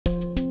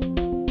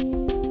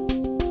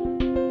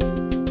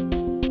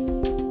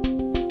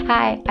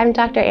Hi, I'm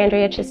Dr.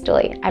 Andrea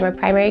Cistulli. I'm a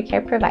primary care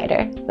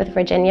provider with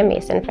Virginia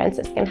Mason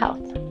Franciscan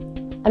Health.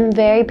 I'm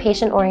very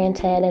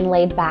patient-oriented and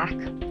laid back.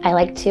 I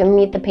like to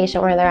meet the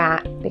patient where they're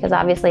at because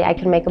obviously I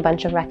can make a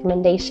bunch of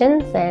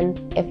recommendations,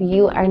 and if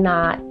you are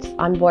not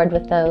on board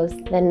with those,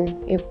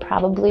 then you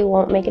probably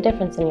won't make a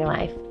difference in your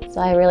life. So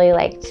I really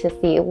like to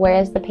see where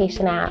is the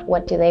patient at,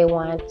 what do they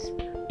want,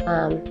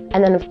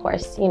 and then of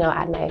course,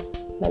 add my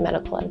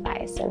medical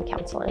advice and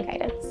counsel and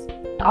guidance.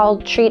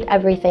 I'll treat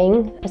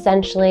everything,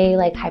 essentially,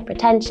 like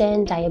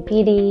hypertension,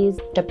 diabetes,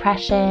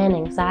 depression,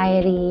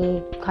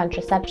 anxiety,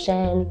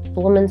 contraception,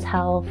 women's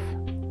health.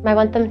 I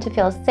want them to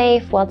feel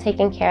safe, well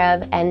taken care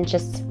of, and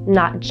just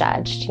not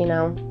judged,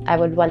 I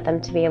would want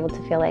them to be able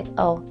to feel like,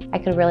 oh, I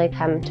could really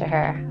come to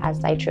her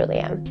as I truly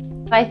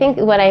am. I think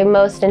what I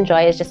most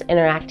enjoy is just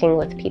interacting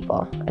with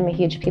people. I'm a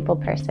huge people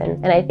person,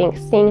 and I think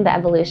seeing the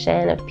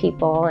evolution of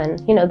people and,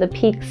 the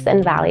peaks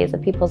and valleys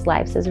of people's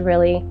lives is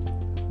really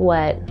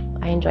what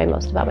I enjoy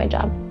most about my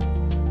job.